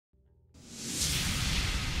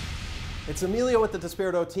It's Emilio with the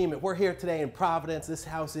DiSpirito team, and we're here today in Providence. This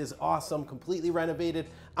house is awesome, completely renovated.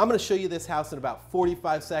 I'm gonna show you this house in about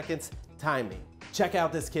 45 seconds. Time me. Check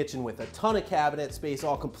out this kitchen with a ton of cabinet space,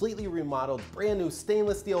 all completely remodeled, brand new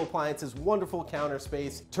stainless steel appliances, wonderful counter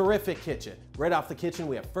space, terrific kitchen. Right off the kitchen,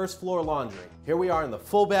 we have first floor laundry. Here we are in the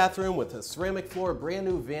full bathroom with a ceramic floor, brand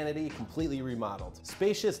new vanity, completely remodeled.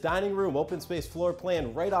 Spacious dining room, open space floor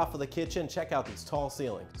plan right off of the kitchen. Check out these tall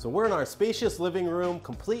ceilings. So we're in our spacious living room,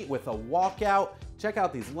 complete with a walkout. Check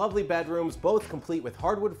out these lovely bedrooms, both complete with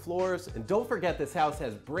hardwood floors. And don't forget, this house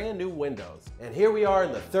has brand new windows. And here we are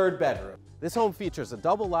in the third bedroom. This home features a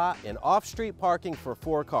double lot and off-street parking for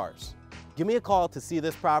 4 cars. Give me a call to see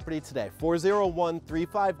this property today,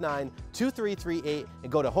 401-359-2338,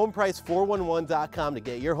 and go to homeprice411.com to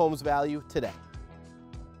get your home's value today.